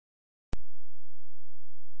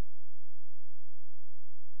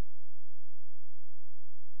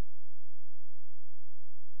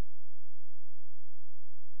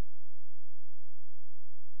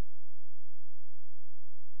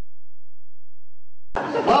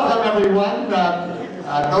Welcome everyone.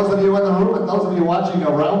 Those of you in the room and those of you watching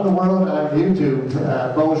around the world on YouTube.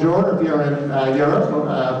 Bonjour if you're in Europe.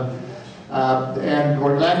 And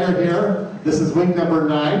we're glad you're here. This is week number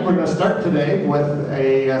 9. We're going to start today with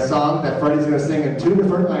a song that Freddie's going to sing in 2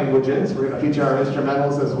 different languages. We're going to feature our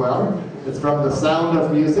instrumentals as well. It's from The Sound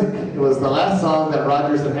of Music. It was the last song that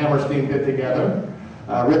Rodgers and Hammerstein did together,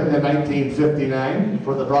 written in 1959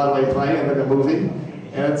 for the Broadway play and then the movie.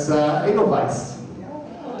 And it's Edelweiss.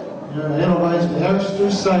 Ja, Edelweiss, the erste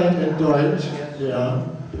Zeit in Deutsch, ja.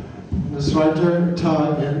 The zweite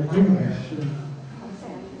Tag in English.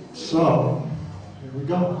 So, here we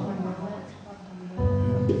go.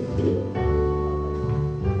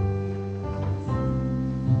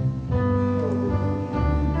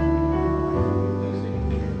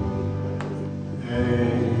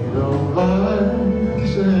 Edelweiss,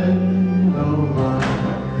 Edelweiss,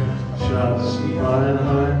 Schatz, mein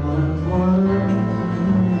Heimatwald.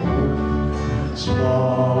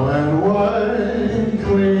 Small and white,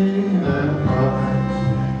 clean and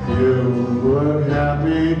fine, you look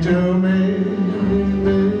happy to me.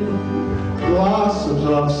 Blossoms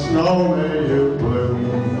of snow, may you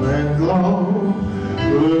bloom and glow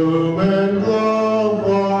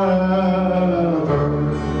forever.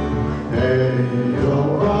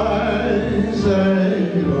 Edelweiss,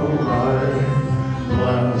 Edelweiss,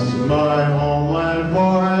 bless my homeland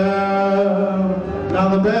forever. Now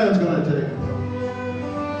the band's going to take it.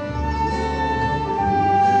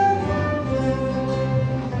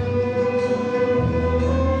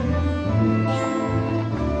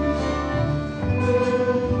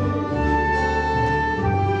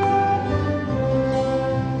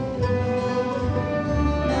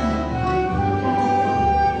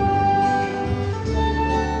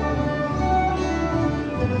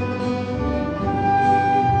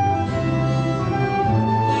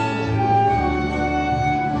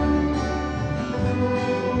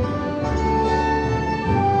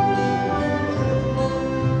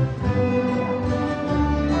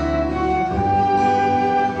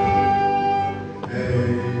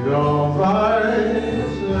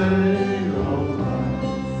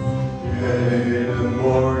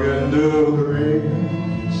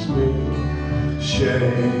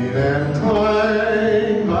 Shade and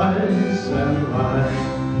climb, ice and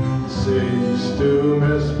wine, seas to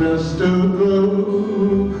mist to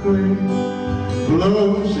blue queen,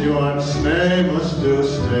 blooms you on nameless to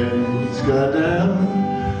states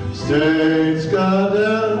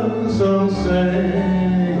goddamn, so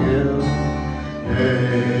singing.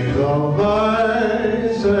 Edelweiss,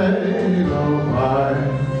 Edelweiss,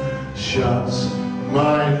 Schatz,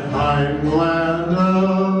 mein Heimland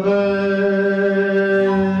of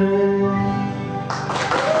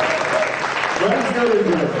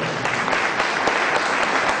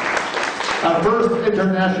Our first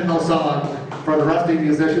international song for the rusty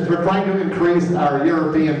musicians. We're trying to increase our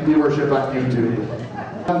European viewership on YouTube.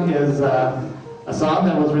 Is a song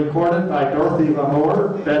that was recorded by Dorothy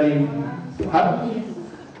Lamour, Betty Hutton,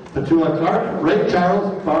 Petula Clark, Ray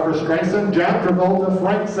Charles, Barbara Streisand, John Travolta,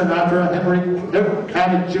 Frank Sinatra, Henry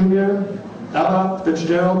Connick Jr., Ella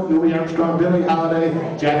Fitzgerald, Louis Armstrong, Billie Holiday,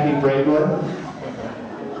 Jackie Braidwood.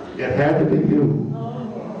 It had to be you.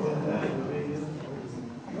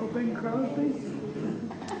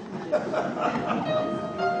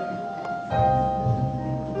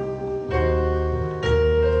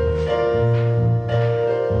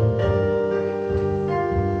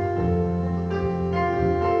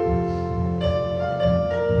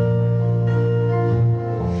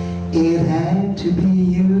 It had to be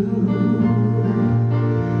you.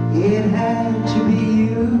 It had to be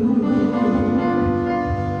you.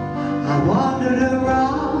 I wandered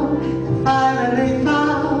around and finally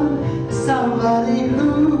found somebody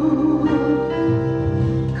who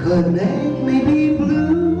could make me be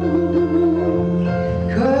blue,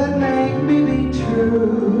 could make me be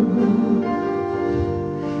true,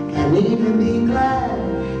 and even be glad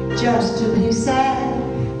just to be sad,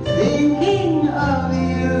 thinking of you.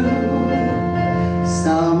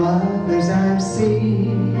 Some others I've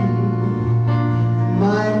seen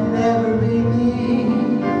might never be me,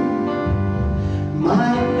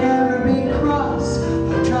 might never be cross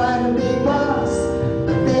or try to be boss,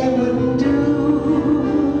 but they wouldn't do.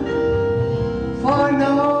 For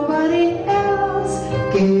nobody else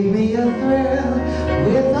gave me a thrill.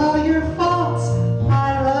 With all your faults,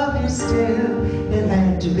 I love you still. It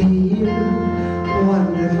had to be you.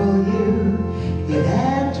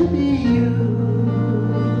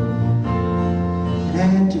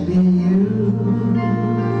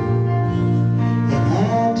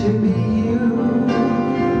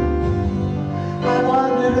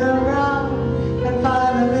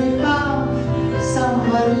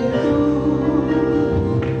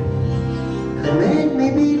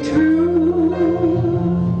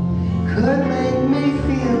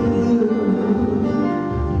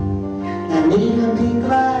 be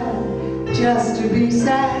glad, just to be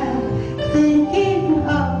sad, thinking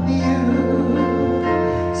of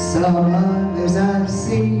you. Some others I've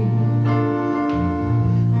seen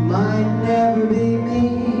might never be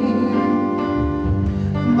mean,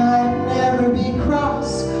 might never be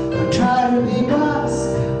cross, or try to be boss,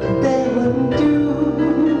 but they wouldn't do.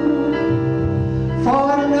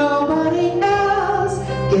 For nobody else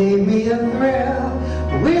gave me a thrill.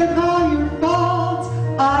 With all your faults,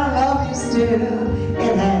 I love you still.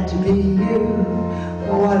 It had to be you,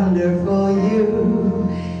 wonderful you.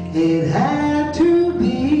 It had to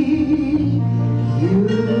be you.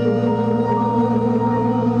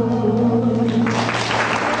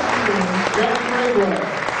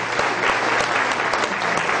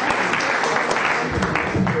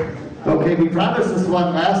 Okay, we promised this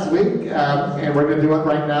one last week, and we're going to do it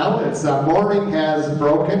right now. It's Morning Has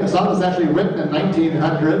Broken. The song was actually written in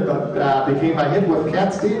 1900, but became a hit with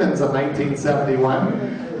Cat Stevens in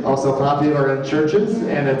 1971. Also popular in churches,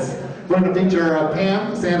 and we're going to feature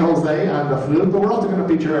Pam San Jose on the flute, but we're also going to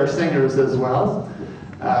feature our singers as well.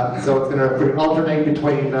 So it's going to alternate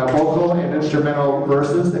between vocal and instrumental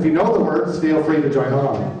verses. If you know the words, feel free to join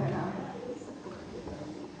along.